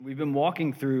We've been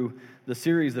walking through the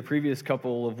series the previous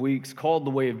couple of weeks called The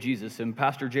Way of Jesus, and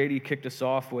Pastor JD kicked us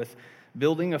off with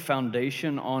building a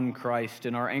foundation on Christ,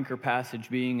 and our anchor passage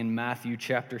being in Matthew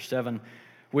chapter 7,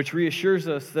 which reassures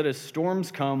us that as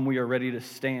storms come, we are ready to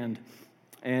stand.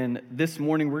 And this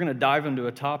morning, we're going to dive into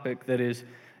a topic that is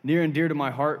near and dear to my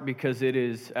heart because it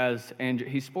is, as Andrew,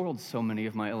 he spoiled so many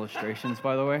of my illustrations,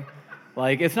 by the way.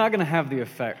 It's not going to have the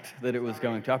effect that it was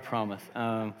going to, I promise.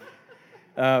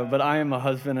 But I am a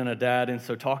husband and a dad, and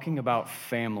so talking about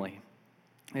family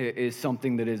is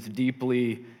something that is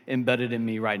deeply embedded in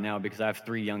me right now because I have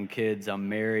 3 young kids. I'm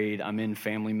married. I'm in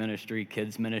family ministry,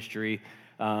 kids ministry,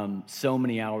 so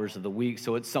many hours of the week.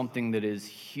 So it's something that is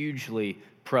hugely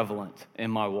prevalent in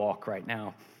my walk right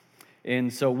now.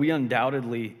 And so we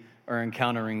undoubtedly are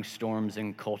encountering storms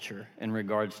in culture in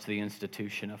regards to the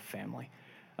institution of family.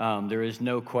 There is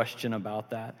no question about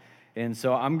that. And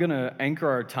so I'm going to anchor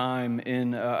our time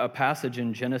in a passage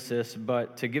in Genesis,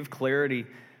 but to give clarity,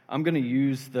 I'm going to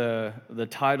use the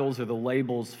titles or the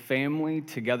labels family,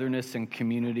 togetherness, and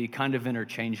community kind of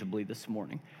interchangeably this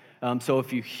morning. So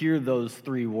if you hear those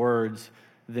 3 words,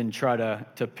 then try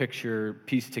to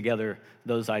piece together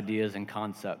those ideas and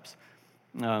concepts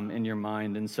in your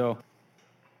mind. And so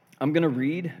I'm going to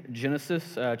read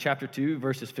Genesis chapter 2,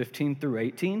 verses 15 through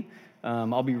 18.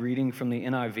 I'll be reading from the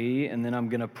NIV, and then I'm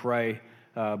going to pray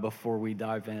before we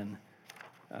dive in.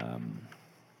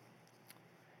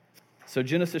 So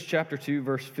Genesis chapter 2,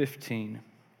 verse 15.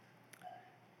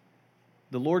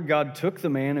 The Lord God took the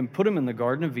man and put him in the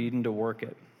Garden of Eden to work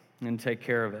it and take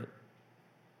care of it.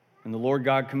 And the Lord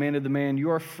God commanded the man, "You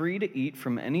are free to eat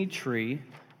from any tree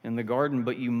in the garden,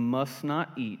 but you must not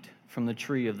eat from the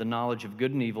tree of the knowledge of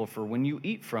good and evil, for when you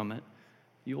eat from it,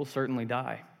 you will certainly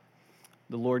die."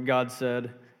 The Lord God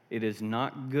said, "It is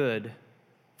not good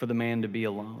for the man to be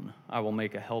alone. I will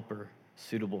make a helper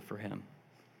suitable for him."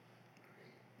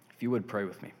 If you would pray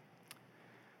with me.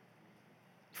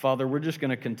 Father, we're just going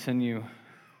to continue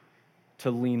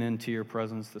to lean into your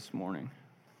presence this morning.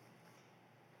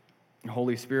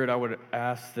 Holy Spirit, I would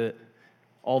ask that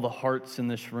all the hearts in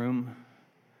this room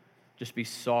just be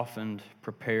softened,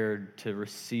 prepared to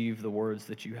receive the words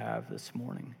that you have this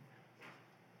morning.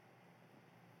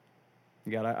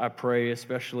 God, I pray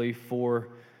especially for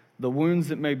the wounds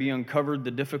that may be uncovered, the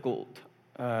difficult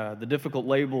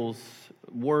labels,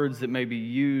 words that may be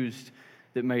used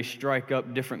that may strike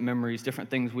up different memories,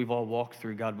 different things we've all walked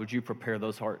through. God, would you prepare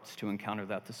those hearts to encounter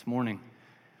that this morning?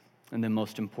 And then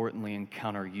most importantly,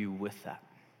 encounter you with that.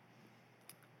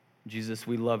 Jesus,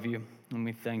 we love you and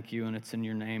we thank you, and it's in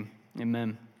your name.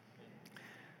 Amen.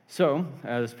 So,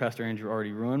 as Pastor Andrew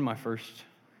already ruined my first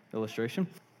illustration,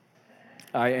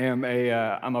 I'm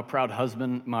a proud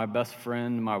husband. My best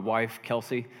friend, my wife,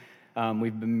 Kelsey,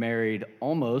 we've been married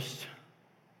almost,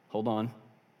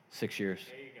 6 years.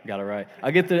 Got it right.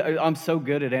 I'm so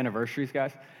good at anniversaries,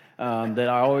 guys, that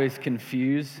I always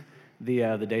confuse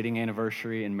the dating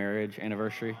anniversary and marriage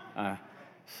anniversary.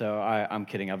 So I'm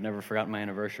kidding. I've never forgotten my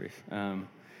anniversaries.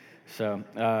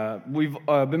 We've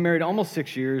been married almost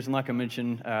 6 years, and like I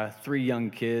mentioned, 3 young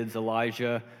kids,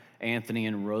 Elijah, Anthony,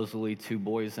 and Rosalie, 2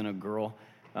 boys and a girl.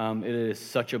 It is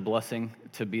such a blessing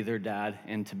to be their dad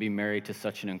and to be married to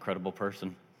such an incredible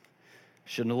person.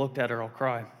 Shouldn't have looked at her, I'll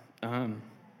cry. And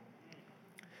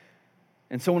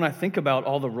so when I think about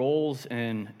all the roles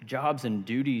and jobs and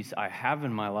duties I have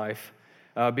in my life,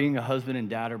 being a husband and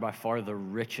dad are by far the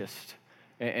richest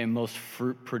and most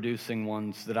fruit-producing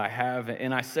ones that I have.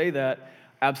 And I say that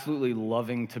absolutely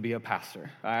loving to be a pastor.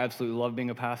 I absolutely love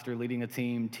being a pastor, leading a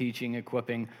team, teaching,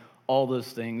 equipping, all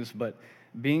those things. But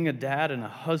being a dad and a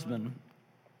husband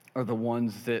are the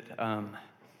ones that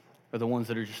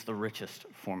are just the richest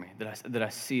for me, that I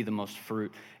see the most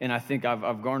fruit. And I think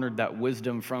I've garnered that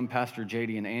wisdom from Pastor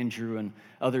JD and Andrew and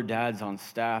other dads on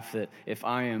staff that if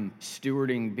I am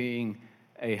stewarding being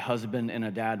a husband and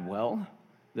a dad well,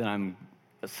 then I'm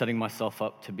setting myself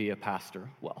up to be a pastor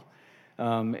well.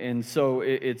 And so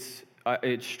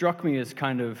it struck me as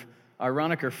kind of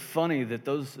ironic or funny that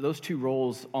those 2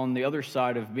 roles on the other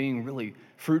side of being really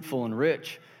fruitful and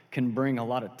rich can bring a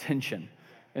lot of tension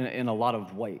and a lot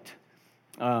of weight.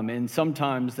 And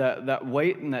sometimes that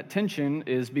weight and that tension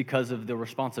is because of the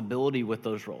responsibility with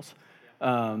those roles.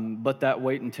 But that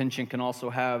weight and tension can also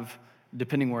have,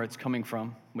 depending where it's coming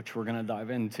from, which we're going to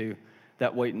dive into,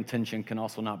 that weight and tension can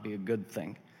also not be a good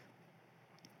thing.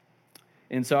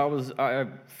 And so I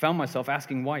found myself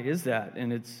asking, why is that?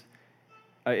 And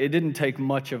it didn't take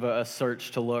much of a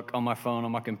search to look on my phone,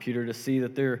 on my computer, to see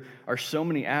that there are so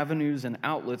many avenues and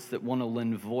outlets that want to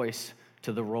lend voice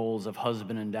to the roles of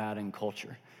husband and dad in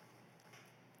culture.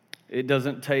 It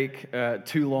doesn't take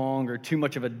too long or too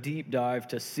much of a deep dive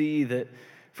to see that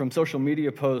from social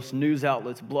media posts, news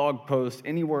outlets, blog posts,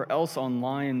 anywhere else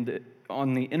online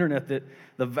on the internet, that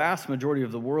the vast majority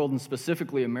of the world, and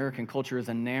specifically American culture, is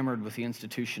enamored with the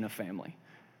institution of family.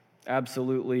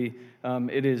 Absolutely.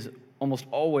 It is almost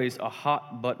always a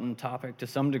hot button topic to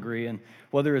some degree, and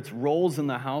whether it's roles in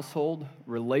the household,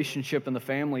 relationship in the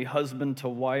family, husband to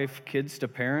wife, kids to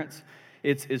parents,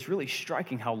 it's really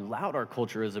striking how loud our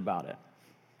culture is about it,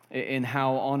 and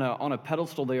how on a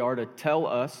pedestal they are to tell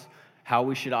us how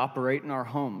we should operate in our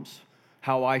homes,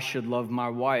 how I should love my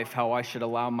wife, how I should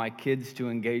allow my kids to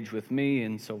engage with me,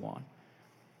 and so on.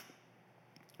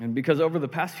 And because over the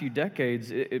past few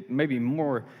decades, it may be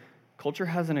more, culture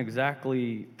hasn't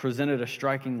exactly presented a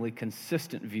strikingly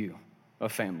consistent view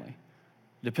of family.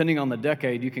 Depending on the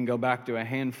decade, you can go back to a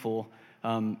handful.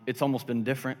 It's almost been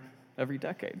different every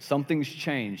decade. Something's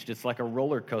changed. It's like a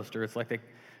roller coaster. It's like the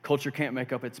culture can't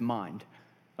make up its mind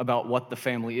about what the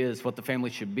family is, what the family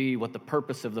should be, what the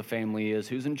purpose of the family is,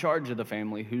 who's in charge of the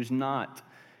family, who's not,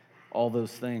 all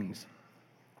those things.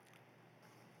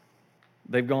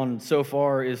 They've gone so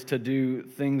far as to do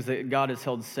things that God has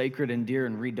held sacred and dear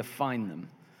and redefine them.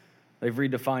 They've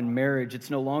redefined marriage.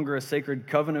 It's no longer a sacred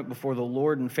covenant before the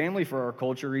Lord, and family for our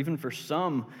culture, even for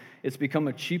some, it's become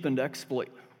a cheapened exploit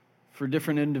for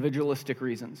different individualistic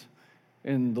reasons.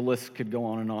 And the list could go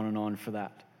on and on and on for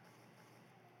that.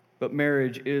 But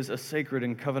marriage is a sacred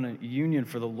and covenant union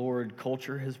for the Lord.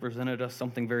 Culture has presented us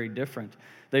something very different.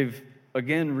 They've,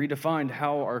 again, redefined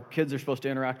how our kids are supposed to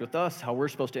interact with us, how we're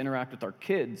supposed to interact with our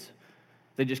kids.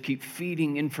 They just keep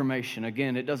feeding information.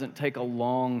 Again, it doesn't take a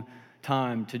long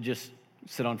time to just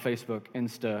sit on Facebook,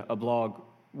 Insta, a blog,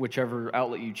 whichever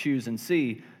outlet you choose, and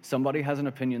see somebody has an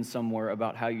opinion somewhere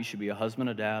about how you should be a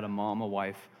husband, a dad, a mom, a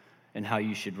wife, and how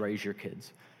you should raise your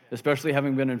kids. Especially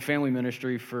having been in family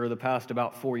ministry for the past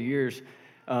about 4 years,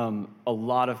 a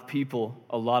lot of people,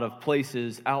 a lot of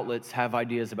places, outlets have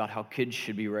ideas about how kids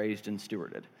should be raised and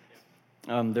stewarded.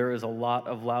 There is a lot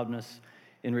of loudness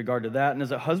in regard to that. And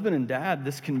as a husband and dad,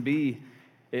 this can be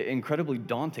incredibly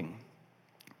daunting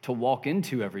to walk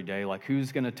into every day. Like,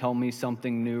 who's going to tell me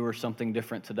something new or something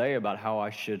different today about how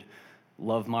I should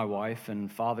love my wife and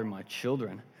father my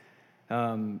children?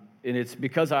 And it's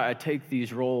because I take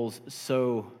these roles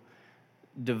so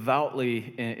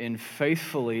devoutly and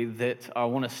faithfully that I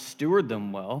want to steward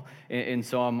them well. And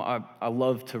so I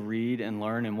love to read and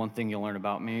learn. And one thing you'll learn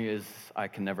about me is I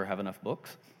can never have enough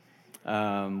books.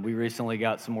 We recently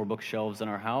got some more bookshelves in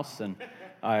our house, and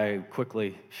I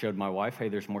quickly showed my wife, hey,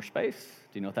 there's more space.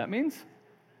 Do you know what that means?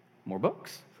 More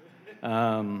books.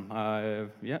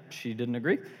 She didn't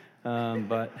agree,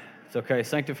 but it's okay.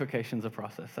 Sanctification's a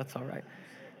process. That's all right.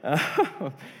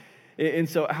 And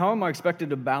so how am I expected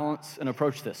to balance and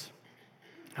approach this?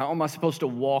 How am I supposed to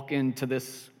walk into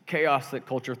this chaos that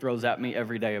culture throws at me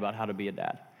every day about how to be a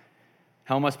dad?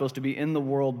 How am I supposed to be in the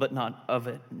world but not of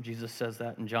it? And Jesus says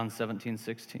that in John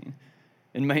 17:16.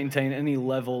 And maintain any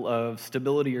level of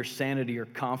stability or sanity or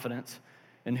confidence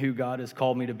in who God has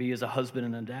called me to be as a husband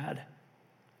and a dad.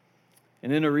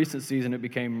 And in a recent season, it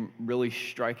became really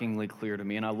strikingly clear to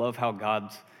me, and I love how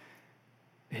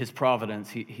His providence,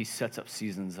 he sets up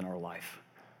seasons in our life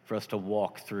for us to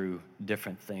walk through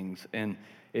different things. And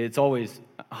it's always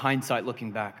hindsight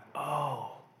looking back,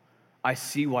 oh, I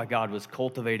see why God was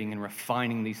cultivating and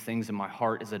refining these things in my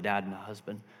heart as a dad and a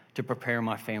husband to prepare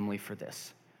my family for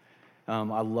this.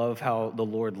 I love how the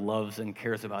Lord loves and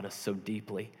cares about us so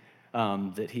deeply,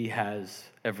 that he has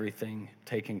everything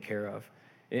taken care of.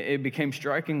 It became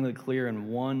strikingly clear in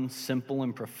one simple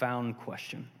and profound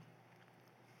question.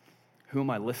 Who am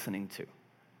I listening to?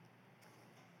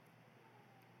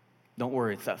 Don't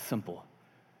worry, it's that simple.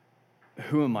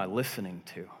 Who am I listening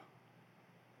to?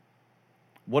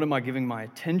 What am I giving my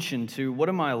attention to? What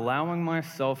am I allowing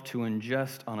myself to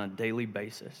ingest on a daily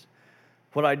basis?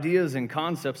 What ideas and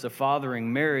concepts of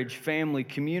fathering, marriage, family,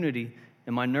 community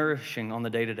am I nourishing on the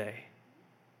day-to-day?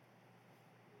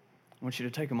 I want you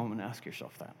to take a moment and ask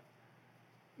yourself that.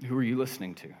 Who are you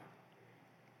listening to?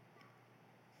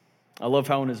 I love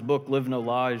how in his book, Live No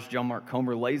Lies, John Mark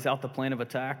Comer lays out the plan of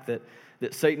attack that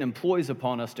Satan employs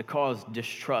upon us to cause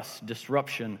distrust,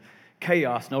 disruption,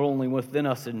 chaos, not only within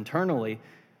us internally,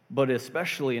 but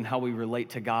especially in how we relate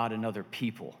to God and other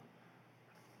people.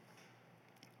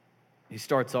 He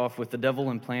starts off with the devil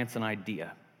implants an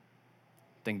idea.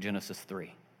 Think Genesis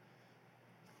 3.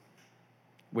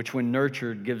 Which when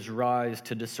nurtured gives rise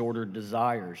to disordered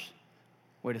desires.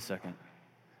 Wait a second.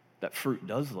 That fruit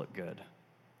does look good.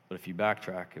 But if you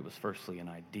backtrack, it was firstly an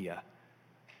idea.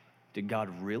 Did God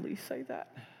really say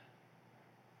that?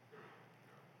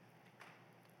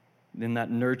 then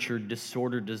that nurtured,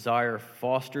 disordered desire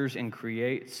fosters and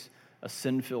creates a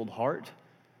sin-filled heart,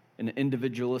 an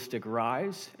individualistic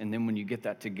rise, and then when you get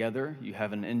that together, you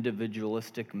have an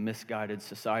individualistic, misguided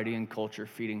society and culture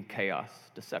feeding chaos,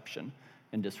 deception,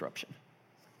 and disruption.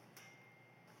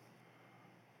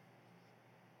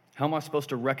 How am I supposed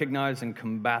to recognize and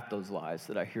combat those lies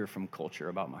that I hear from culture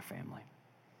about my family?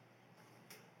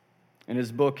 In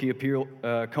his book,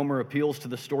 Comer appeals to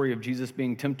the story of Jesus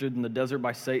being tempted in the desert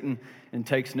by Satan and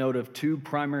takes note of two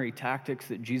primary tactics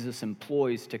that Jesus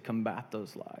employs to combat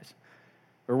those lies.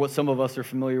 Or what some of us are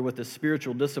familiar with as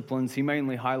spiritual disciplines, he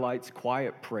mainly highlights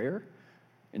quiet prayer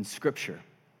and Scripture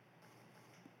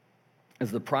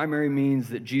as the primary means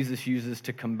that Jesus uses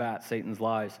to combat Satan's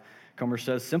lies. Comer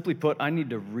says, simply put, I need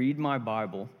to read my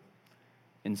Bible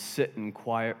and sit in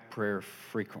quiet prayer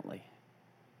frequently,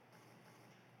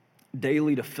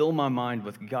 daily, to fill my mind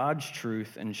with God's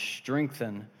truth and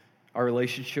strengthen our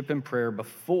relationship in prayer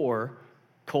before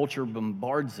culture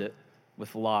bombards it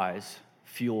with lies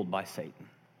fueled by Satan.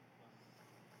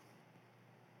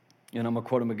 And I'm going to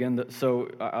quote him again. So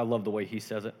I love the way he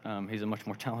says it. He's a much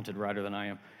more talented writer than I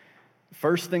am.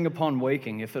 First thing upon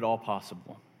waking, if at all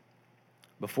possible,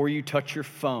 before you touch your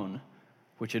phone,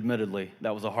 which admittedly,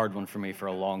 that was a hard one for me for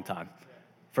a long time.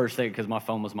 First thing, because my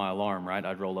phone was my alarm, right?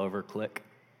 I'd roll over, click,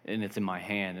 and it's in my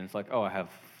hand. And it's like, oh, I have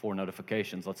 4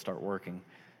 notifications. Let's start working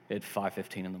at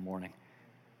 5:15 in the morning,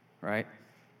 right?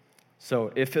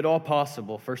 So if at all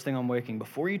possible, first thing I'm waking,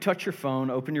 before you touch your phone,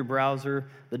 open your browser,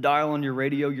 the dial on your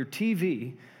radio, your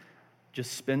TV,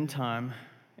 just spend time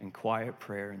in quiet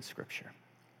prayer and Scripture.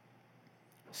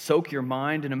 Soak your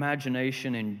mind and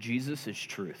imagination in Jesus'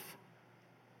 truth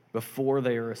before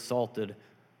they are assaulted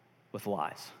with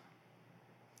lies.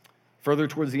 Further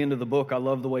towards the end of the book, I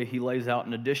love the way he lays out,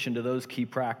 in addition to those key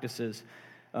practices,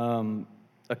 a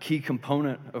key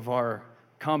component of our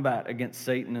combat against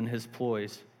Satan and his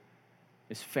ploys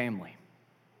is family.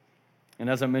 And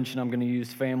as I mentioned, I'm going to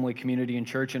use family, community, and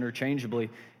church interchangeably.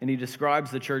 And he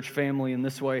describes the church family in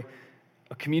this way: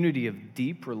 a community of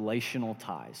deep relational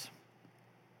ties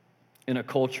in a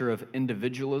culture of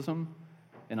individualism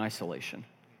and isolation.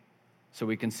 So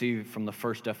we can see from the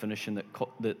first definition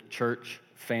that church,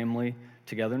 family,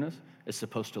 togetherness is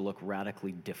supposed to look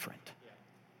radically different.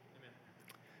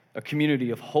 A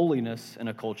community of holiness in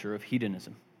a culture of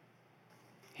hedonism.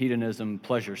 Hedonism,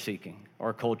 pleasure seeking.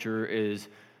 Our culture is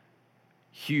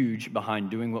huge behind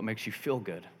doing what makes you feel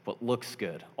good, what looks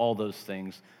good, all those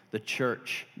things. The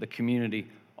church, the community,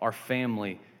 our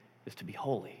family is to be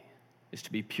holy, is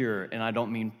to be pure. And I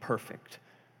don't mean perfect.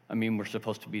 I mean we're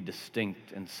supposed to be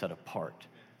distinct and set apart.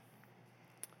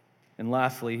 And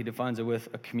lastly, he defines it with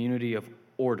a community of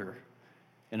order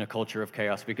in a culture of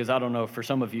chaos. Because I don't know, for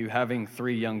some of you, having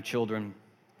 3 young children,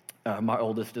 my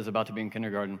oldest is about to be in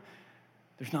kindergarten,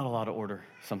 there's not a lot of order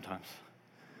sometimes.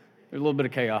 There's a little bit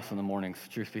of chaos in the mornings,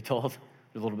 truth be told.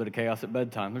 There's a little bit of chaos at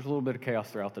bedtime. There's a little bit of chaos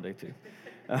throughout the day too.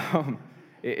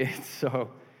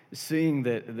 So seeing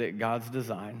that God's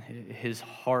design, his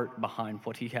heart behind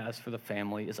what he has for the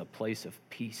family is a place of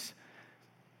peace,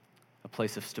 a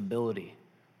place of stability,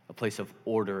 a place of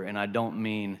order. And I don't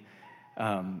mean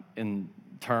in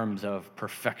terms of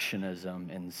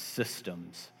perfectionism and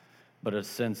systems, but a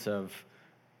sense of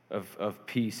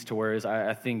peace, to whereas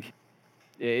I think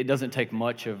it doesn't take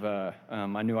much of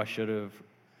I knew I should have.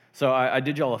 So I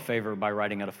did y'all a favor by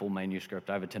writing out a full manuscript.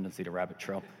 I have a tendency to rabbit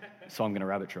trail, so I'm going to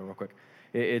rabbit trail real quick.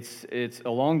 It's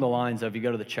along the lines of, you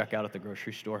go to the checkout at the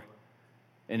grocery store,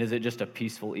 and is it just a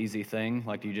peaceful, easy thing?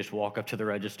 Like, do you just walk up to the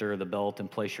register or the belt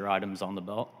and place your items on the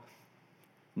belt?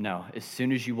 No. As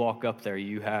soon as you walk up there,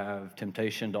 you have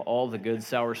temptation to all the good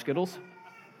sour Skittles.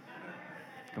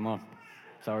 Come on,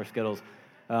 sour Skittles.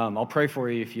 I'll pray for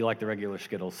you if you like the regular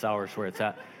Skittles. Sour's where it's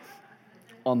at.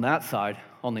 On that side,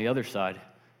 on the other side,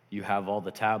 you have all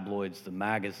the tabloids, the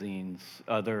magazines,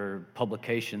 other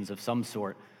publications of some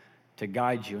sort to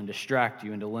guide you and distract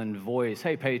you and to lend voice.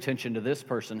 Hey, pay attention to this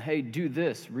person. Hey, do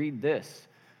this, read this.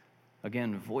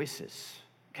 Again, voices,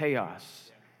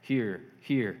 chaos, here,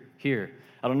 here, here.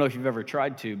 I don't know if you've ever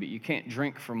tried to, but you can't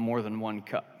drink from more than 1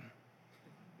 cup.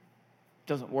 It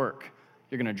doesn't work.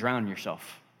 You're going to drown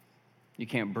yourself. You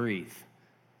can't breathe.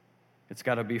 It's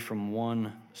got to be from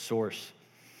one source.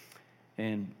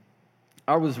 And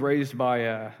I was raised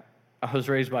by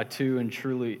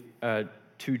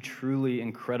two truly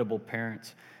incredible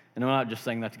parents. And I'm not just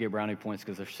saying that to get brownie points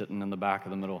because they're sitting in the back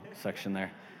of the middle section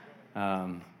there.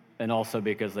 And also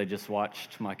because they just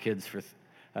watched my kids for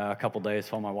a couple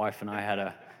days while my wife and I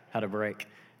had a break.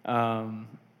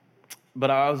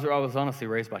 But I was honestly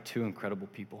raised by 2 incredible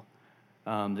people.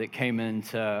 that came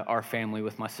into our family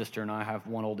with my sister and I. I have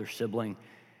one older sibling,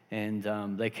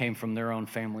 and they came from their own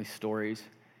family stories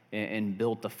and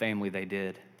built the family they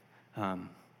did. It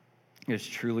was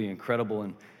truly incredible,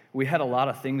 and we had a lot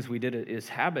of things we did as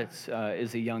habits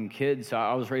as a young kid. So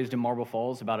I was raised in Marble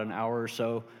Falls, about an hour or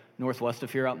so northwest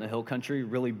of here, out in the hill country,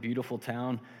 really beautiful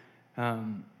town.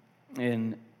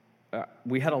 And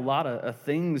we had a lot of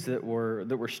things that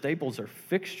were staples or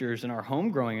fixtures in our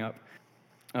home growing up.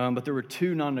 But there were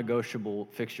two non-negotiable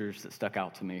fixtures that stuck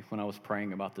out to me when I was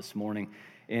praying about this morning.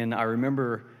 And I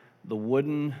remember the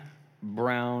wooden,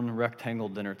 brown, rectangle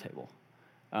dinner table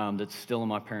that's still in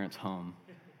my parents' home.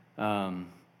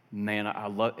 Man, I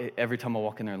love it. Every time I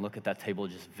walk in there and look at that table,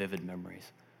 just vivid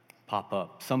memories pop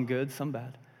up. Some good, some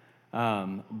bad.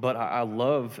 But I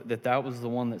love that was the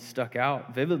one that stuck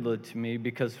out vividly to me,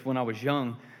 because when I was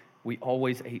young, we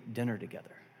always ate dinner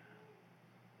together.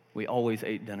 We always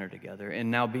ate dinner together.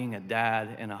 And now being a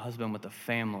dad and a husband with a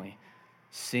family,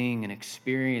 seeing and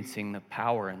experiencing the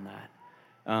power in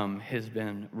that has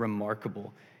been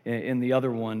remarkable. And the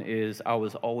other one is I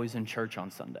was always in church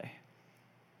on Sunday.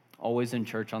 Always in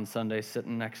church on Sunday,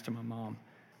 sitting next to my mom.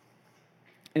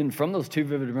 And from those two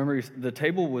vivid memories, the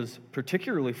table was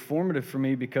particularly formative for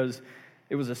me because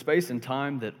it was a space and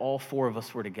time that all four of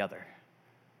us were together.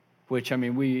 Which, I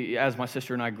mean, we, as my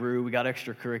sister and I grew, we got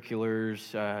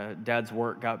extracurriculars, Dad's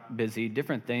work got busy,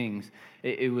 different things.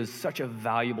 It was such a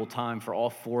valuable time for all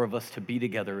four of us to be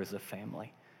together as a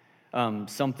family.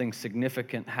 Something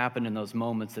significant happened in those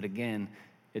moments that, again,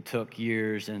 it took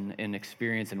years and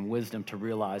experience and wisdom to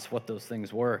realize what those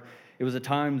things were. It was a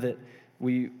time that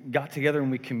we got together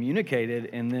and we communicated,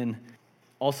 and then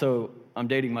also, I'm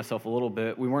dating myself a little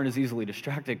bit, we weren't as easily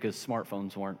distracted because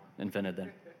smartphones weren't invented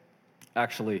then.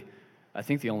 Actually, I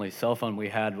think the only cell phone we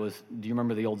had was, do you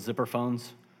remember the old zipper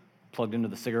phones plugged into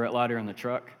the cigarette lighter in the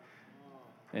truck?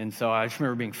 And so I just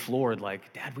remember being floored,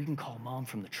 like, Dad, we can call Mom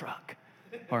from the truck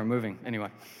while we're moving. Anyway,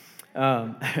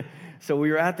 so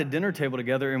we were at the dinner table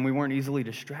together, and we weren't easily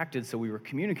distracted, so we were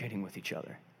communicating with each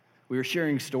other. We were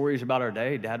sharing stories about our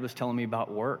day. Dad was telling me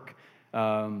about work.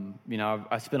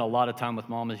 I spent a lot of time with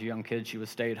Mom as a young kid. She would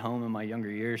stay at home in my younger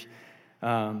years.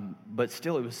 But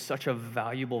still, it was such a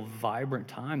valuable, vibrant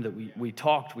time that we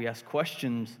talked, we asked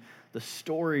questions, the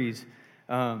stories,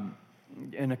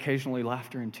 and occasionally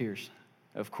laughter and tears,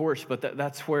 of course. But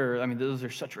that's where, those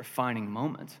are such refining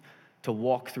moments to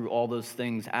walk through all those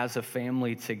things as a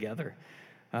family together.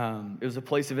 It was a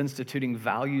place of instituting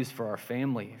values for our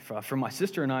family. For my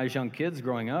sister and I as young kids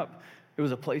growing up, it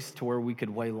was a place to where we could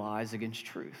weigh lies against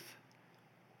truth.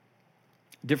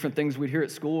 Different things we'd hear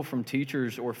at school from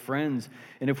teachers or friends,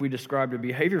 and if we described a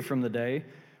behavior from the day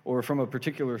or from a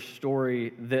particular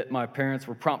story, that my parents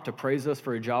were prompt to praise us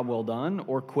for a job well done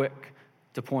or quick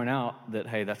to point out that,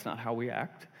 hey, that's not how we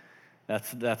act.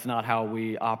 That's not how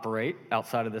we operate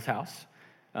outside of this house.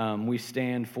 We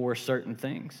stand for certain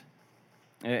things.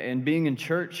 And being in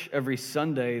church every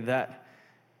Sunday, that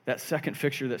second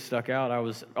fixture that stuck out, I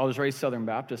was raised Southern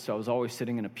Baptist, so I was always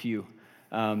sitting in a pew.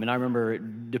 And I remember,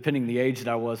 depending the age that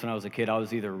I was when I was a kid, I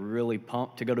was either really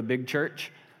pumped to go to big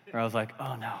church, or I was like,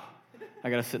 oh no, I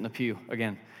got to sit in the pew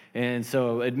again. And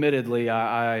so admittedly,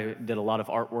 I did a lot of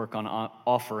artwork on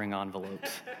offering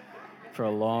envelopes for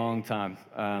a long time,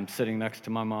 sitting next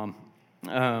to my mom.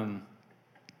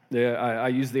 I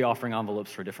use the offering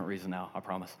envelopes for a different reason now, I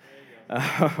promise.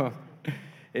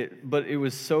 But it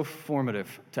was so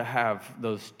formative to have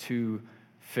those two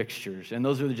fixtures, and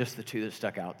those are just the two that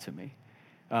stuck out to me.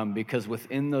 Because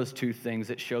within those two things,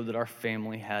 it showed that our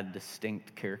family had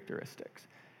distinct characteristics.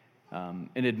 And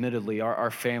admittedly,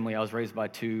 our family, I was raised by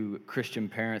two Christian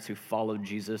parents who followed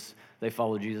Jesus. They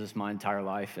followed Jesus my entire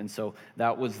life. And so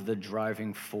that was the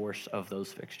driving force of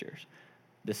those fixtures.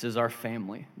 This is our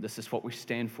family. This is what we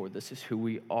stand for. This is who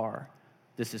we are.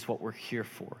 This is what we're here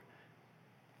for.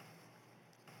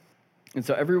 And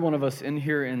so every one of us in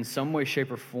here in some way,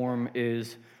 shape, or form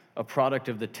is a product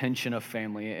of the tension of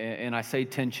family. And I say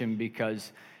tension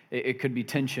because it could be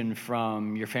tension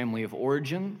from your family of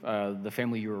origin, the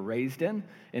family you were raised in,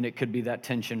 and it could be that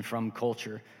tension from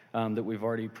culture that we've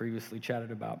already previously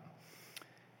chatted about.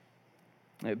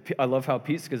 I love how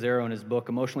Pete Scazzaro in his book,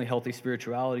 Emotionally Healthy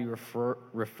Spirituality,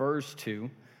 refers to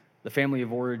the family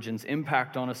of origin's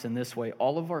impact on us in this way.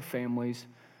 All of our families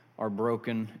are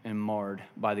broken and marred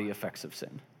by the effects of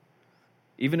sin.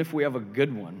 Even if we have a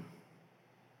good one,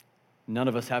 none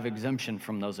of us have exemption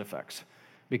from those effects,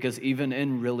 because even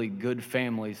in really good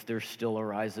families, there still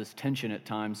arises tension at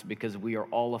times because we are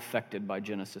all affected by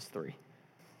Genesis 3.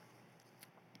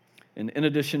 And in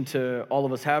addition to all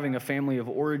of us having a family of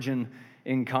origin,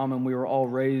 in common. We were all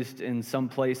raised in some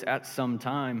place at some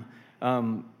time.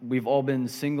 We've all been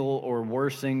single or were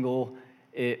single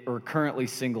or currently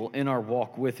single in our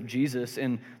walk with Jesus,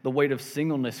 and the weight of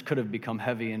singleness could have become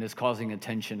heavy and is causing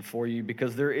attention for you,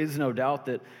 because there is no doubt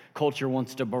that culture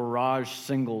wants to barrage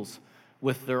singles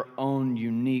with their own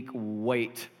unique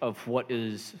weight of what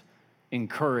is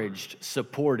encouraged,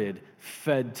 supported,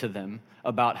 fed to them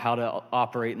about how to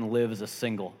operate and live as a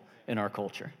single in our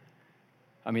culture.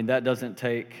 I mean, that doesn't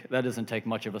take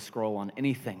much of a scroll on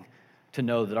anything to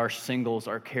know that our singles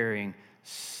are carrying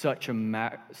such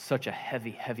a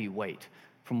heavy weight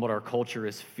from what our culture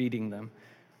is feeding them.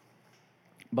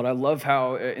 But I love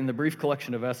how in the brief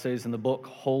collection of essays in the book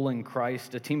Whole in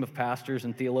Christ, a team of pastors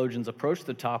and theologians approached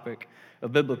the topic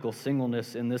of biblical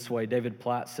singleness in this way. David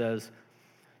Platt says,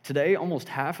 "Today, almost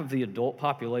half of the adult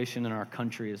population in our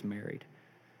country is married.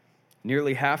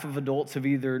 Nearly half of adults have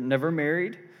either never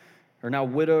married, are now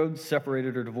widowed,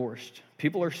 separated, or divorced.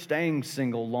 People are staying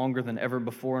single longer than ever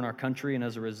before in our country, and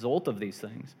as a result of these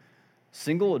things,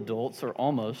 single adults are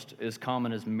almost as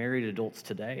common as married adults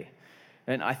today."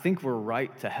 And I think we're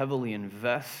right to heavily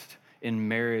invest in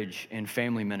marriage and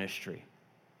family ministry.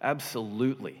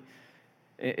 Absolutely.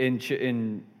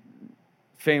 In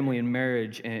family and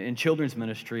marriage and children's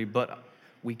ministry, but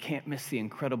we can't miss the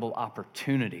incredible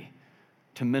opportunity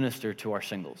to minister to our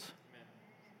singles.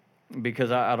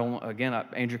 Because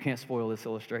Andrew can't spoil this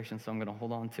illustration, so I'm going to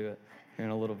hold on to it here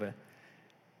in a little bit.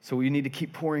 So we need to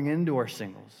keep pouring into our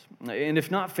singles. And if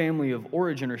not family of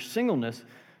origin or singleness,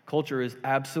 culture is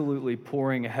absolutely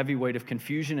pouring a heavy weight of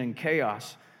confusion and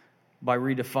chaos by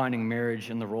redefining marriage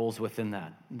and the roles within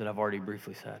that I've already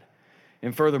briefly said.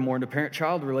 And furthermore, into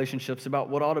parent-child relationships about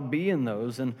what ought to be in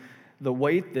those, and the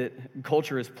weight that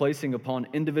culture is placing upon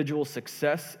individual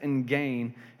success and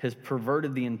gain has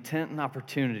perverted the intent and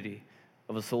opportunity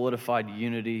of a solidified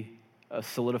unity, a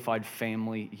solidified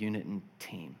family unit and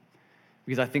team.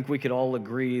 Because I think we could all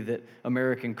agree that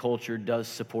American culture does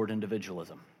support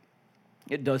individualism.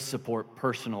 It does support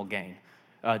personal gain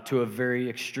to a very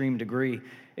extreme degree.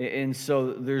 And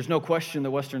so there's no question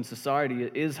that Western society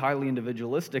is highly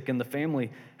individualistic, and the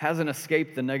family hasn't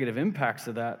escaped the negative impacts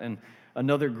of that. And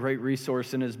another great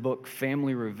resource in his book,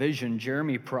 Family Revision,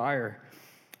 Jeremy Pryor,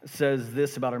 says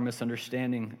this about our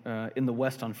misunderstanding in the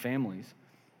West on families.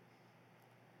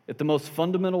 At the most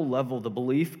fundamental level, the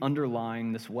belief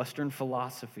underlying this Western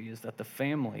philosophy is that the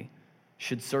family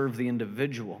should serve the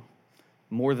individual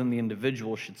more than the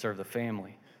individual should serve the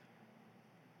family.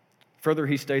 Further,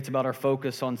 he states about our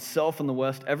focus on self in the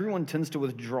West, everyone tends to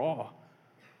withdraw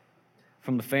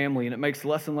from the family, and it makes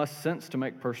less and less sense to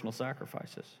make personal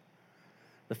sacrifices.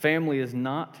 The family is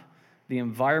not the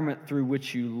environment through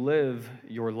which you live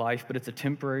your life, but it's a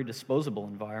temporary, disposable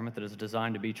environment that is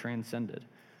designed to be transcended.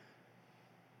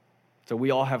 So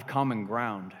we all have common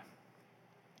ground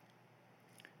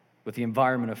with the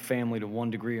environment of family to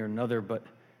one degree or another, but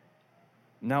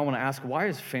now I want to ask, why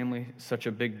is family such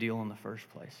a big deal in the first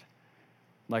place?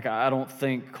 Like, I don't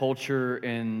think culture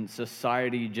and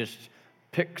society just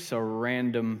picks a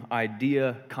random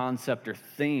idea, concept, or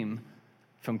theme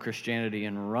from Christianity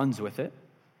and runs with it.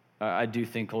 I do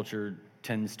think culture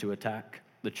tends to attack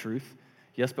the truth.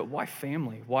 Yes, but why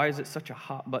family? Why is it such a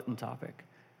hot-button topic?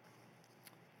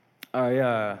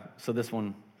 So this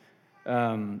one,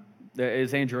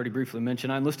 as Andrew already briefly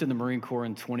mentioned, I enlisted in the Marine Corps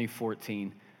in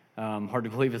 2014. Hard to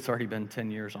believe it's already been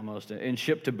 10 years almost, and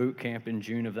shipped to boot camp in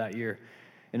June of that year.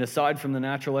 And aside from the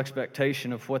natural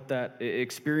expectation of what that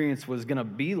experience was going to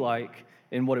be like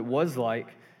and what it was like,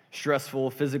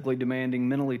 stressful, physically demanding,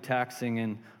 mentally taxing,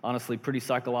 and honestly pretty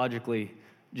psychologically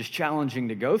just challenging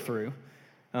to go through,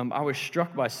 I was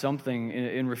struck by something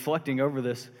in reflecting over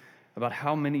this about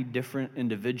how many different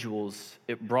individuals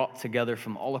it brought together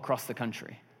from all across the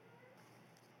country.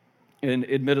 And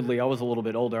admittedly, I was a little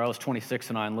bit older. I was 26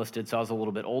 when I enlisted, so I was a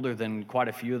little bit older than quite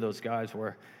a few of those guys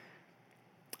were.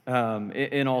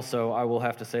 And also, I will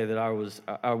have to say that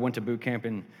I went to boot camp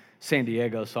in San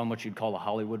Diego, so I'm what you'd call a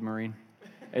Hollywood Marine.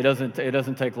 It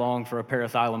doesn't take long for a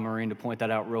Paris Island Marine to point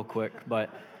that out real quick, but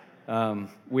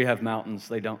we have mountains,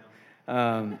 they don't.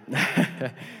 And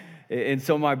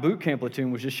so my boot camp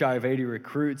platoon was just shy of 80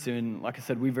 recruits, and like I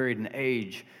said, we varied in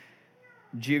age,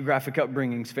 geographic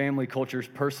upbringings, family cultures,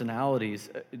 personalities.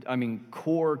 I mean,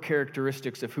 core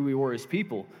characteristics of who we were as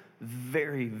people,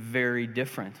 very, very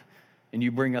different. And you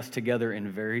bring us together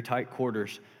in very tight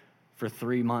quarters for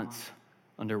 3 months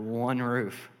under one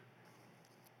roof.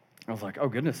 I was like, oh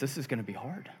goodness, this is going to be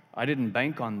hard. I didn't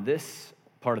bank on this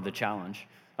part of the challenge.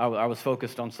 I was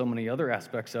focused on so many other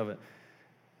aspects of it.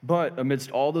 But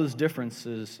amidst all those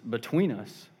differences between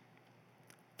us,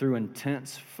 through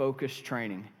intense, focused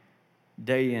training,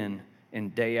 day in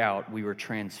and day out, we were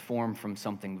transformed from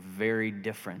something very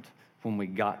different when we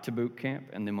got to boot camp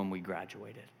and then when we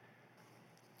graduated.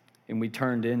 And we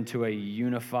turned into a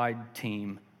unified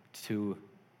team that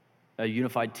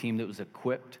was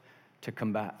equipped to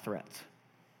combat threats.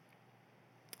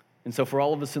 And so for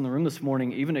all of us in the room this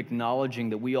morning, even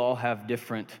acknowledging that we all have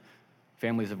different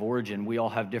families of origin, we all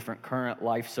have different current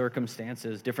life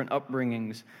circumstances, different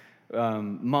upbringings,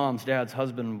 moms, dads,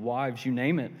 husbands, wives, you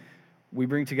name it, we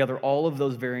bring together all of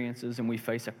those variances and we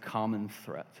face a common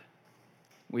threat.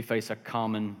 We face a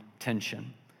common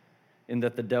tension in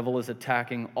that the devil is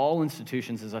attacking all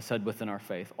institutions, as I said, within our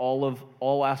faith.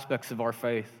 All aspects of our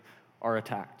faith are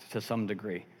attacked to some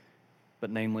degree, but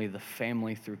namely the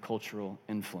family through cultural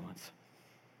influence.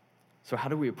 So how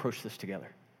do we approach this together?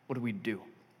 What do we do?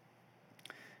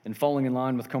 And falling in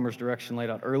line with Comer's direction laid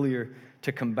out earlier,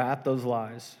 to combat those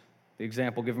lies, the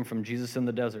example given from Jesus in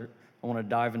the desert, I want to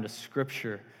dive into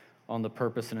Scripture on the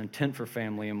purpose and intent for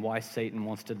family and why Satan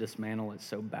wants to dismantle it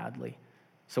so badly.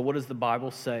 So what does the Bible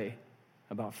say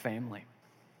about family?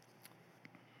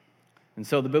 And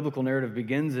so the biblical narrative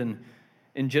begins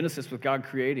in Genesis with God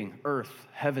creating earth,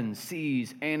 heaven,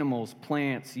 seas, animals,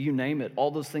 plants, you name it,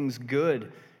 all those things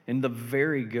good and the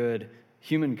very good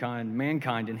humankind,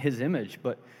 mankind in his image.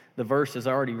 But the verse, as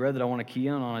I already read, that I want to key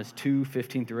in on is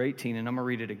 2:15 through 18, and I'm going to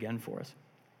read it again for us.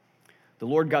 The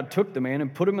Lord God took the man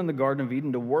and put him in the Garden of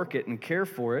Eden to work it and care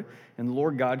for it. And the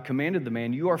Lord God commanded the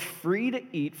man, "You are free to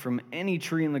eat from any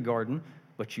tree in the garden,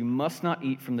 but you must not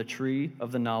eat from the tree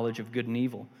of the knowledge of good and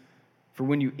evil. For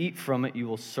when you eat from it, you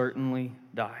will certainly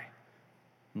die."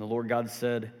 And the Lord God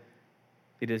said,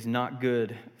 "It is not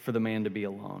good for the man to be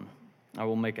alone. I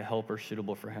will make a helper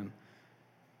suitable for him."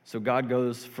 So God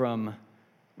goes from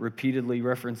repeatedly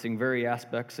referencing very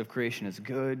aspects of creation as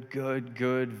good, good,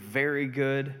 good, very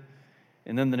good.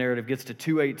 And then the narrative gets to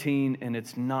 2:18, and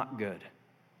it's not good.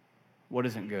 What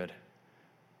isn't good?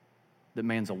 That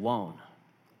man's alone.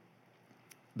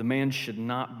 The man should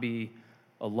not be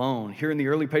alone. Here in the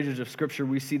early pages of Scripture,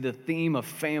 we see the theme of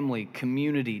family,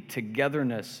 community,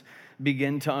 togetherness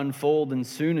begin to unfold. And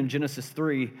soon in Genesis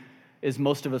 3, as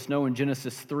most of us know, in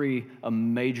Genesis 3, a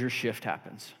major shift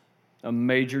happens, a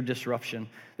major disruption.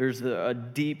 There's a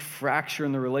deep fracture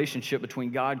in the relationship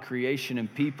between God, creation,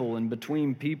 and people, and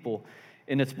between people.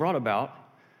 And it's brought about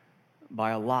by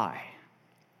a lie.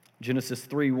 Genesis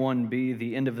 3:1b,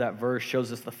 the end of that verse,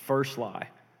 shows us the first lie.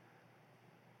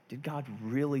 Did God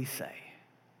really say?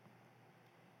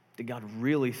 Did God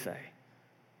really say,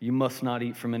 "You must not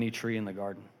eat from any tree in the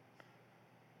garden"?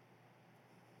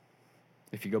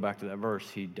 If you go back to that verse,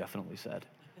 he definitely said,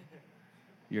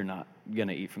 "You're not going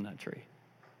to eat from that tree."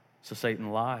 So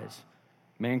Satan lies.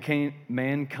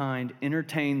 Mankind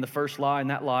entertained the first lie, and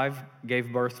that lie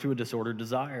gave birth to a disordered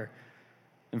desire.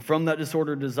 And from that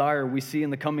disordered desire, we see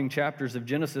in the coming chapters of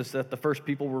Genesis that the first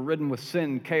people were ridden with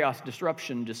sin, chaos,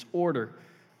 disruption, disorder.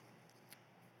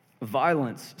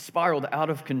 Violence spiraled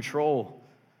out of control.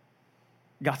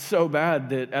 Got so bad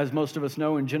that, as most of us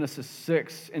know, in Genesis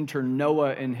 6, enter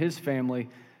Noah and his family.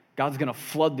 God's going to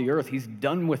flood the earth. He's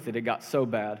done with it. It got so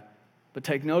bad. But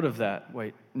take note of that.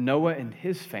 Wait, Noah and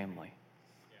his family.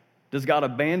 Does God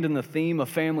abandon the theme of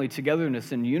family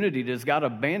togetherness and unity? Does God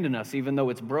abandon us even though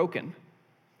it's broken?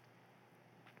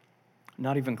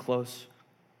 Not even close.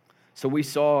 So we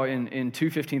saw in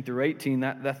 2:15 through 18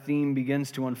 that theme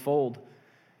begins to unfold.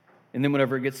 And then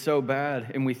whenever it gets so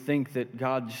bad and we think that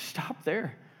God, just stop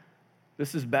there.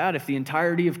 This is bad. If the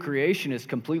entirety of creation is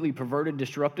completely perverted,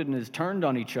 disrupted, and is turned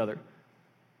on each other,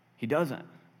 he doesn't.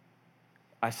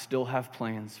 I still have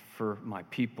plans for my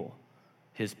people,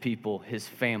 his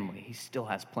family. He still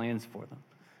has plans for them.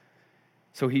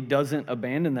 So he doesn't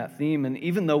abandon that theme. And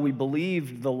even though we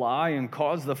believed the lie and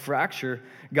caused the fracture,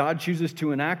 God chooses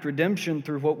to enact redemption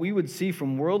through what we would see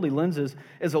from worldly lenses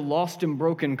as a lost and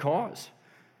broken cause.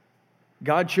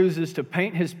 God chooses to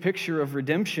paint his picture of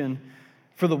redemption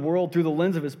for the world through the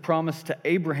lens of his promise to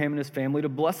Abraham and his family to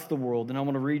bless the world. And I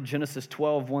want to read Genesis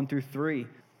 12, 1 through 3.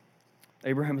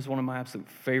 Abraham is one of my absolute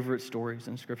favorite stories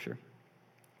in Scripture.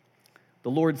 The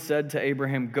Lord said to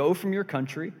Abraham, "Go from your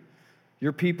country,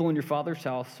 your people, and your father's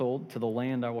household to the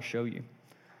land I will show you.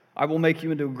 I will make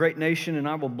you into a great nation, and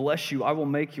I will bless you. I will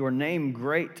make your name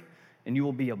great, and you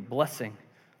will be a blessing.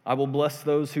 I will bless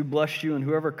those who bless you, and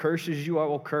whoever curses you, I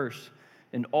will curse.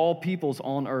 And all peoples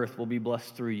on earth will be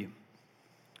blessed through you."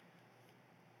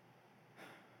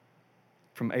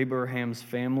 From Abraham's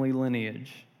family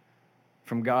lineage,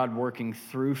 from God working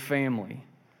through family,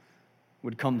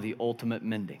 would come the ultimate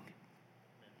mending.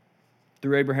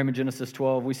 Through Abraham in Genesis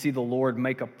 12, we see the Lord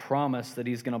make a promise that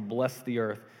he's going to bless the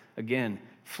earth. Again,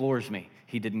 floors me.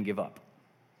 He didn't give up.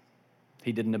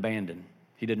 He didn't abandon.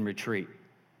 He didn't retreat.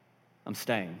 I'm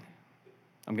staying.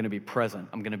 I'm going to be present.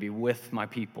 I'm going to be with my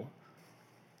people.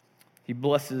 He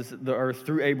blesses the earth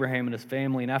through Abraham and his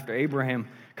family. And after Abraham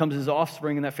comes his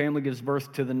offspring, and that family gives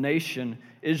birth to the nation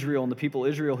Israel and the people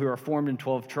Israel, who are formed in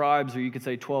 12 tribes, or you could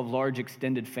say 12 large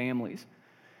extended families.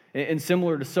 And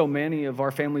similar to so many of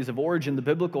our families of origin, the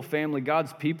biblical family,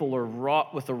 God's people, are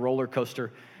wrought with a roller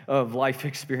coaster of life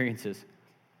experiences.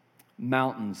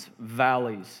 Mountains,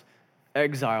 valleys,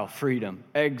 exile, freedom,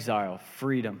 exile,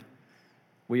 freedom.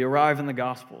 We arrive in the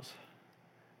Gospels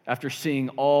after seeing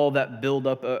all that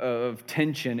buildup of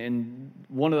tension. And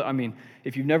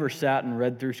if you've never sat and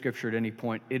read through Scripture at any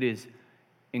point, it is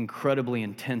incredibly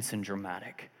intense and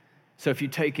dramatic. So if you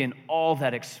take in all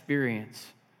that experience,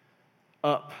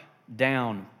 up,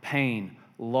 down, pain,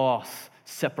 loss,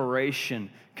 separation,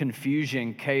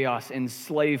 confusion, chaos,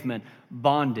 enslavement,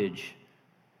 bondage.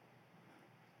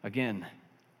 Again,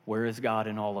 where is God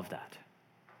in all of that?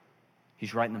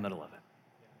 He's right in the middle of it.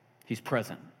 He's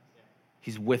present.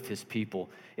 He's with his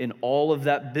people. And all of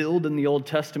that build in the Old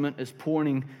Testament is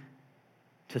pointing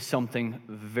to something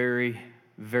very,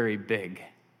 very big.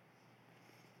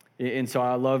 And so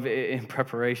I love in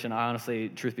preparation, I honestly,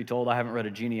 truth be told, I haven't read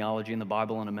a genealogy in the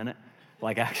Bible in a minute,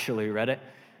 like actually read it.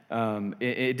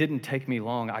 It didn't take me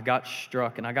long. I got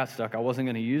struck and I got stuck. I wasn't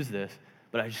going to use this,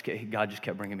 but God just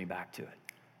kept bringing me back to it.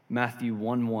 Matthew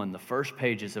 1:1, the first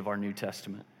pages of our New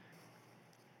Testament.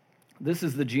 This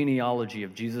is the genealogy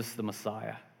of Jesus the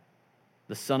Messiah,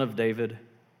 the son of David,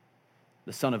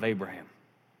 the son of Abraham.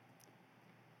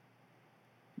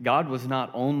 God was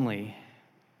not only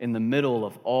in the middle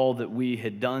of all that we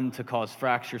had done to cause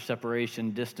fracture, separation,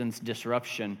 distance,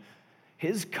 disruption,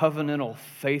 his covenantal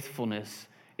faithfulness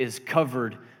is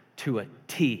covered to a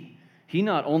T. He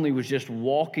not only was just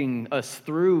walking us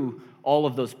through all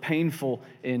of those painful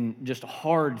and just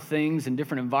hard things in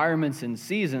different environments and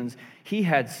seasons, he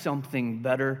had something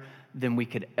better than we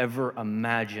could ever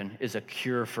imagine is a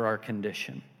cure for our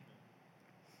condition.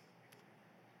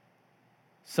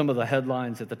 Some of the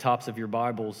headlines at the tops of your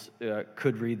Bibles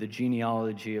could read the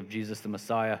genealogy of Jesus the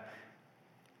Messiah.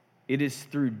 It is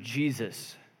through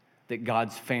Jesus that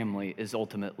God's family is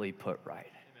ultimately put right.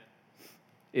 Amen.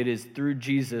 It is through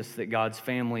Jesus that God's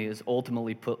family is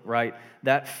ultimately put right.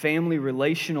 That family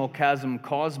relational chasm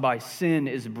caused by sin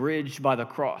is bridged by the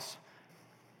cross.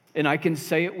 And I can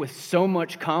say it with so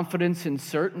much confidence and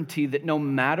certainty that no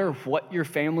matter what your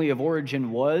family of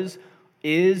origin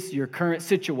is your current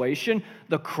situation,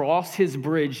 the cross has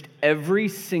bridged every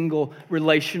single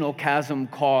relational chasm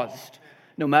caused.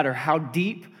 No matter how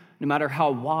deep, no matter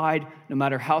how wide, no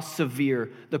matter how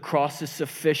severe, the cross is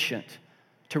sufficient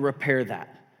to repair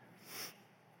that.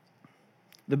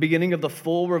 The beginning of the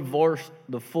full reversal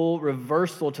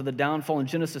to the downfall in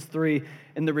Genesis 3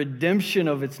 and the redemption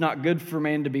of it's not good for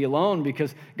man to be alone,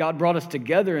 because God brought us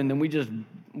together and then we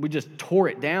just tore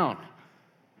it down.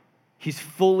 He's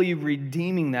fully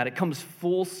redeeming that. It comes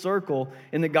full circle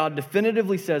in that God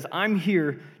definitively says, I'm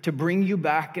here to bring you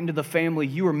back into the family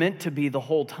you were meant to be the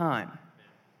whole time,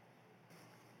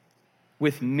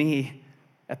 with me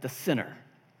at the center.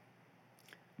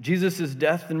 Jesus'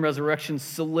 death and resurrection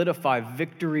solidify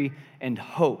victory and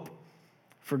hope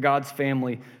for God's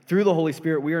family. Through the Holy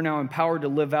Spirit, we are now empowered to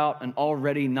live out an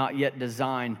already not yet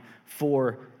design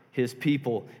for his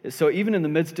people. So even in the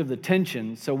midst of the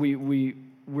tension, so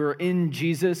we're in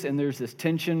Jesus and there's this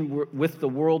tension with the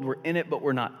world. We're in it, but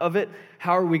we're not of it.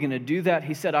 How are we going to do that?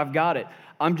 He said, I've got it.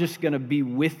 I'm just going to be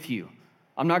with you.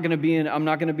 I'm not going to be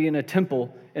in a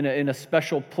temple in a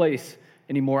special place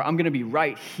anymore. I'm going to be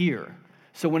right here.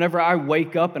 So whenever I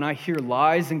wake up and I hear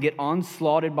lies and get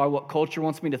onslaughted by what culture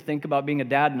wants me to think about being a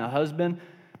dad and a husband,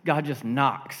 God just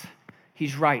knocks.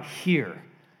 He's right here.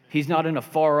 He's not in a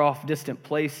far off, distant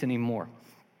place anymore.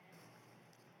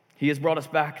 He has brought us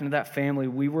back into that family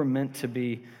we were meant to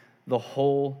be the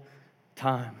whole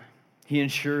time. He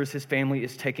ensures his family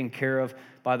is taken care of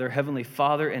by their heavenly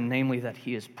Father, and namely that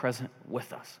he is present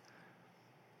with us.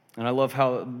 And I love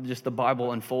how just the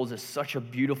Bible unfolds as such a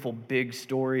beautiful, big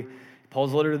story.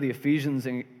 Paul's letter to the Ephesians,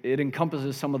 it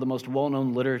encompasses some of the most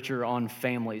well-known literature on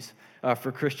families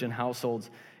for Christian households.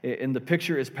 And the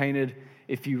picture is painted.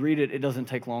 If you read it, it doesn't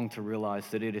take long to realize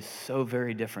that it is so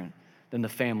very different than the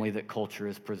family that culture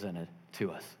has presented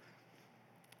to us.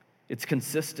 It's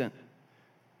consistent.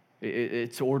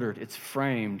 It's ordered. It's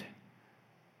framed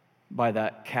by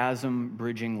that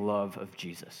chasm-bridging love of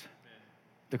Jesus.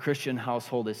 The Christian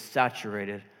household is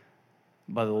saturated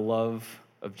by the love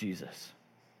of Jesus.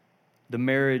 The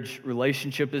marriage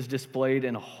relationship is displayed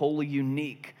in a wholly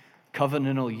unique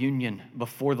covenantal union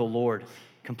before the Lord,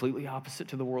 completely opposite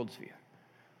to the world's view.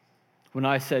 When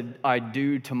I said I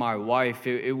do to my wife,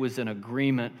 it was an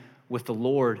agreement with the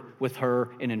Lord, with her,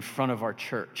 and in front of our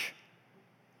church.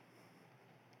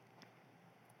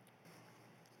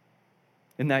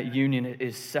 And that union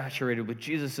is saturated with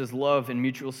Jesus' love and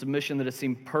mutual submission that is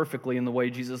seen perfectly in the way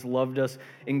Jesus loved us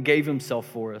and gave himself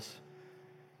for us.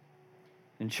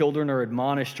 And children are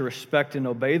admonished to respect and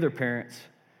obey their parents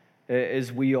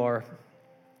as we are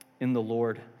in the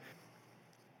Lord.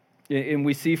 And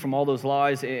we see from all those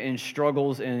lies and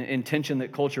struggles and tension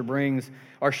that culture brings,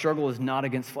 our struggle is not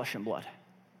against flesh and blood,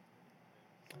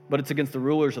 but it's against the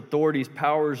rulers, authorities,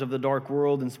 powers of the dark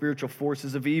world, and spiritual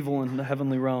forces of evil in the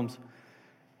heavenly realms.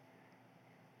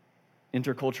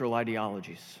 Intercultural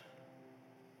ideologies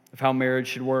of how marriage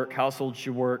should work, households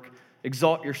should work.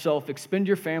 Exalt yourself, expend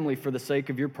your family for the sake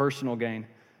of your personal gain.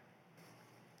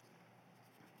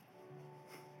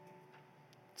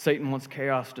 Satan wants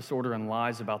chaos, disorder, and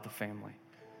lies about the family.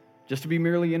 Just to be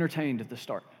merely entertained at the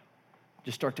start.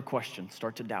 Just start to question,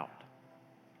 start to doubt.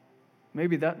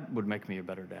 Maybe that would make me a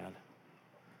better dad.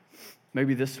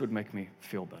 Maybe this would make me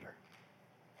feel better.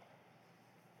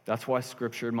 That's why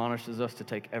Scripture admonishes us to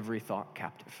take every thought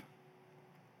captive.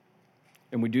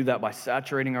 And we do that by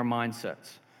saturating our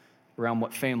mindsets around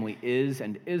what family is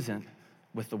and isn't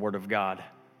with the Word of God,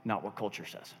 not what culture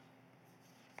says.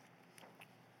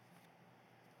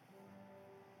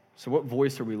 So what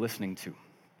voice are we listening to?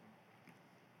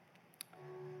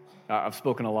 I've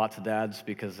spoken a lot to dads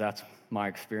because that's my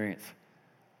experience.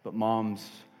 But moms,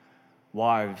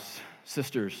 wives,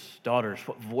 sisters, daughters,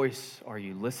 what voice are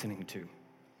you listening to?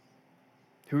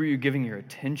 Who are you giving your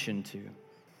attention to?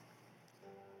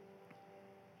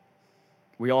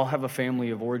 We all have a family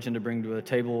of origin to bring to the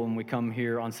table when we come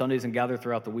here on Sundays and gather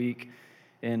throughout the week.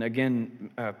 And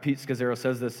again, Pete Scazzaro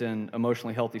says this in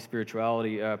Emotionally Healthy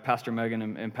Spirituality. Pastor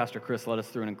Megan and Pastor Chris led us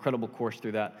through an incredible course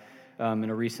through that in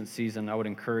a recent season. I would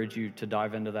encourage you to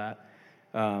dive into that,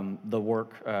 the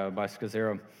work by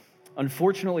Scazzaro.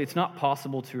 Unfortunately, it's not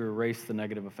possible to erase the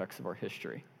negative effects of our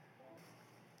history.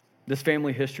 This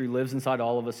family history lives inside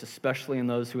all of us, especially in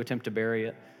those who attempt to bury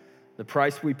it. The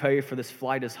price we pay for this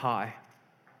flight is high.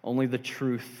 Only the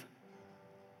truth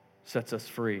sets us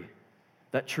free.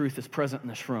 That truth is present in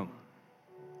this room.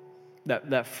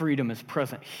 That freedom is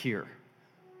present here.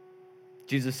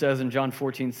 Jesus says in John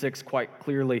 14:6 quite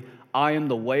clearly, I am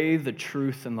the way, the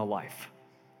truth, and the life.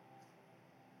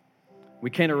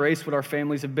 We can't erase what our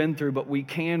families have been through, but we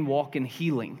can walk in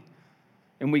healing.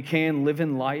 And we can live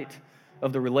in light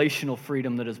of the relational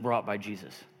freedom that is brought by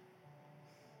Jesus.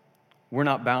 We're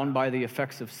not bound by the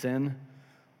effects of sin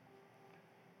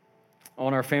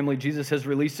on our family. Jesus has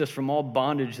released us from all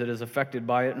bondage that is affected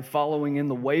by it, and following in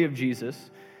the way of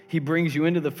Jesus, he brings you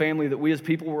into the family that we as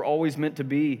people were always meant to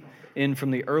be in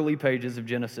from the early pages of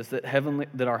Genesis,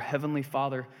 that our Heavenly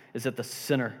Father is at the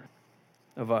center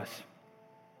of us.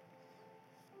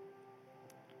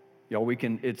 Y'all,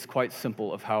 it's quite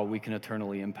simple of how we can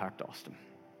eternally impact Austin.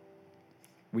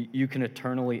 You can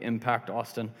eternally impact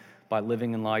Austin by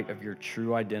living in light of your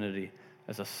true identity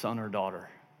as a son or daughter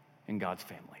in God's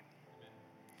family.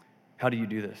 How do you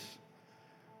do this?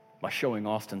 By showing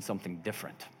Austin something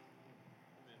different.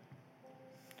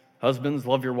 Husbands,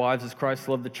 love your wives as Christ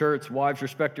loved the church. Wives,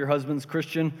 respect your husbands.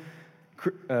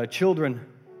 Children,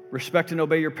 respect and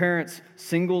obey your parents.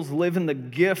 Singles, live in the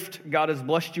gift God has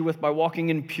blessed you with by walking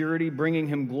in purity, bringing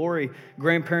him glory.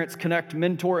 Grandparents, connect,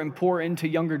 mentor, and pour into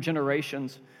younger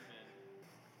generations.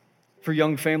 For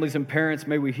young families and parents,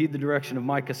 may we heed the direction of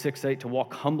Micah 6:8 to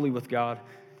walk humbly with God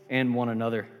and one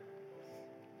another.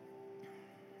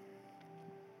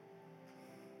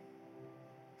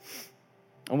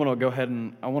 I want to go ahead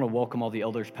and I want to welcome all the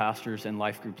elders, pastors, and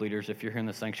life group leaders, if you're here in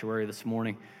the sanctuary this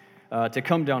morning, to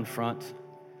come down front.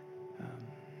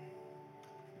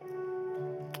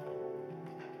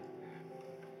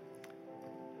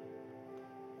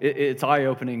 It's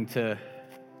eye-opening to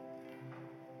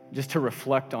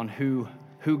reflect on who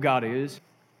God is,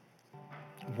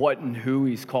 what and who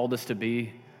he's called us to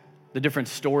be, the different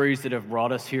stories that have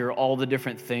brought us here, all the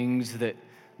different things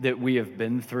that we have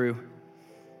been through.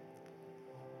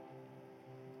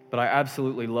 But I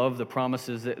absolutely love the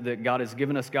promises that God has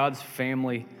given us. God's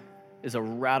family is a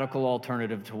radical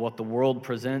alternative to what the world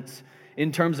presents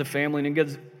in terms of family.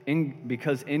 And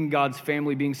because in God's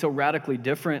family being so radically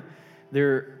different,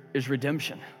 there is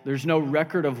redemption. There's no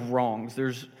record of wrongs.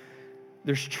 There's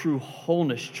true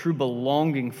wholeness, true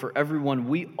belonging for everyone.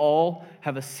 We all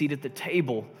have a seat at the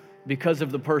table because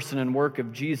of the person and work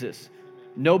of Jesus.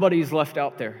 Nobody's left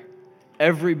out there.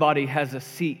 Everybody has a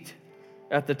seat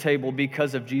at the table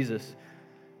because of Jesus.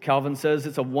 Calvin says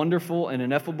it's a wonderful and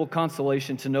ineffable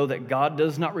consolation to know that God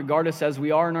does not regard us as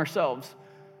we are in ourselves,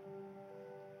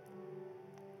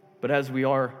 but as we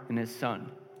are in his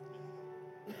Son.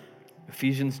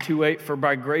 Ephesians 2:8, for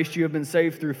by grace you have been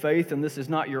saved through faith, and this is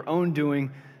not your own doing,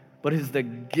 but is the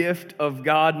gift of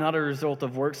God, not a result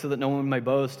of works, so that no one may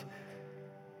boast.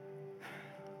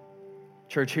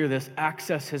 Church, hear this.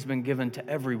 Access has been given to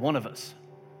every one of us.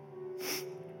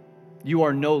 You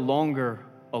are no longer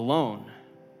alone.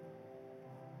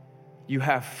 You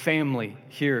have family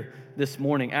here this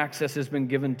morning. Access has been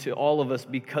given to all of us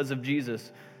because of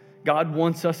Jesus. God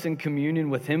wants us in communion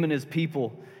with him and his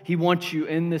people. He wants you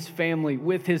in this family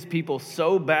with his people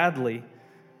so badly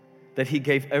that he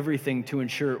gave everything to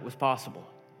ensure it was possible.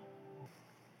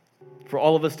 For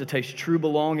all of us to taste true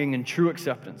belonging and true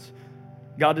acceptance.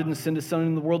 God didn't send his Son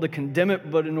in the world to condemn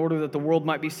it, but in order that the world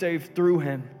might be saved through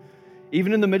him.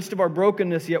 Even in the midst of our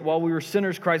brokenness, yet while we were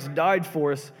sinners, Christ died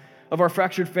for us. Of our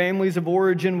fractured families of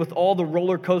origin, with all the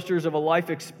roller coasters of a life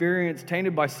experience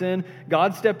tainted by sin,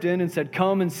 God stepped in and said,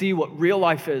 come and see what real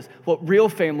life is, what real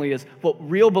family is, what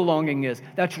real belonging is.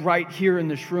 That's right here in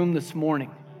this room this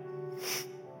morning.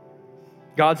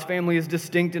 God's family is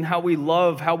distinct in how we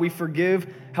love, how we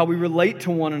forgive, how we relate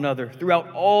to one another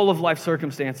throughout all of life's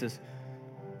circumstances.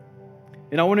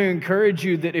 And I want to encourage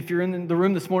you that if you're in the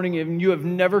room this morning and you have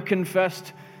never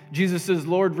confessed Jesus is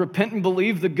Lord, repent and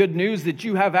believe the good news that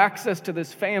you have access to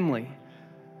this family.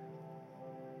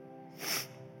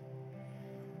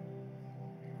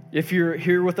 If you're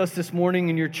here with us this morning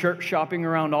and you're church shopping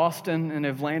around Austin and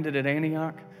have landed at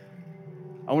Antioch,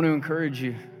 I want to encourage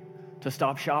you to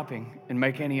stop shopping and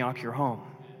make Antioch your home.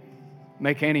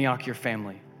 Make Antioch your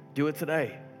family. Do it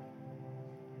today.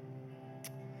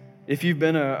 If you've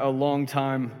been a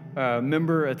long-time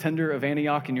member, attender of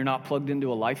Antioch, and you're not plugged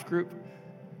into a life group,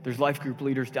 there's life group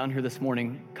leaders down here this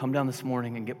morning. Come down this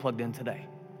morning and get plugged in today.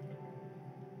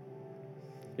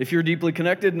 If you're deeply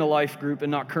connected in a life group and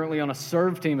not currently on a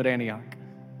serve team at Antioch,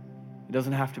 it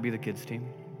doesn't have to be the kids team.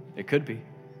 It could be.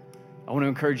 I want to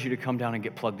encourage you to come down and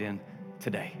get plugged in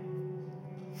today.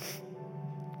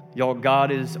 Y'all,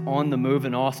 God is on the move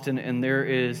in Austin, and there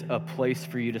is a place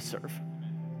for you to serve.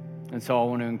 And so I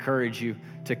want to encourage you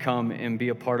to come and be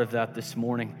a part of that this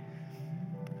morning.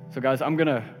 So guys, I'm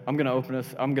gonna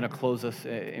close us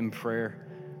in prayer.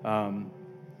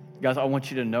 Guys, I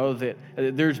want you to know that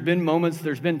there's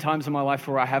been times in my life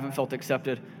where I haven't felt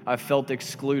accepted. I've felt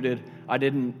excluded. I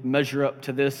didn't measure up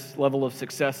to this level of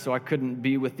success, so I couldn't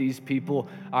be with these people.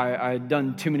 I had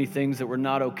done too many things that were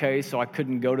not okay, so I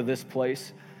couldn't go to this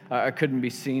place. I couldn't be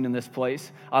seen in this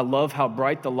place. I love how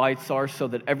bright the lights are so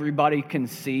that everybody can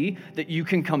see that you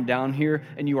can come down here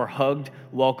and you are hugged,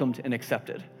 welcomed, and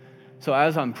accepted. So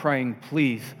as I'm praying,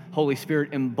 please, Holy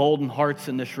Spirit, embolden hearts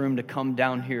in this room to come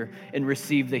down here and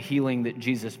receive the healing that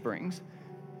Jesus brings.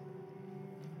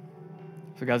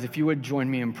 So guys, if you would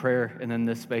join me in prayer, and then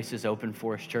this space is open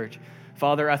for us, church.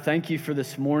 Father, I thank you for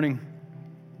this morning.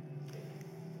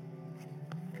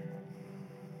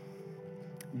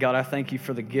 God, I thank you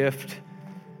for the gift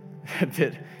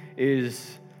that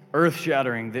is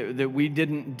earth-shattering, that we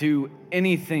didn't do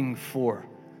anything for.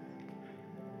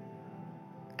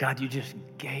 God, you just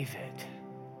gave it.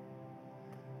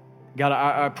 God,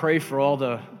 I pray for all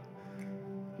the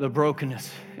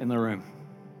brokenness in the room.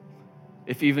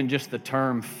 If even just the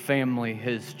term family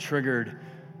has triggered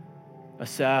a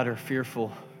sad or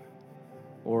fearful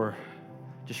or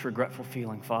just regretful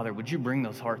feeling, Father, would you bring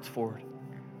those hearts forward?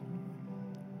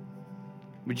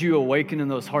 Would you awaken in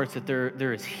those hearts that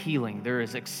there is healing, there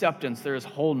is acceptance, there is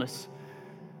wholeness.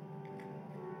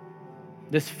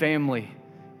 This family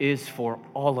is for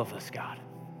all of us, God.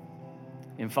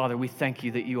 And Father, we thank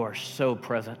you that you are so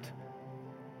present.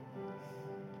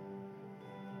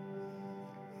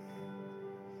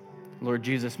 Lord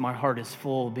Jesus, my heart is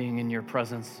full being in your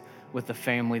presence with the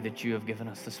family that you have given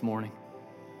us this morning.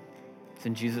 It's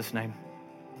in Jesus' name.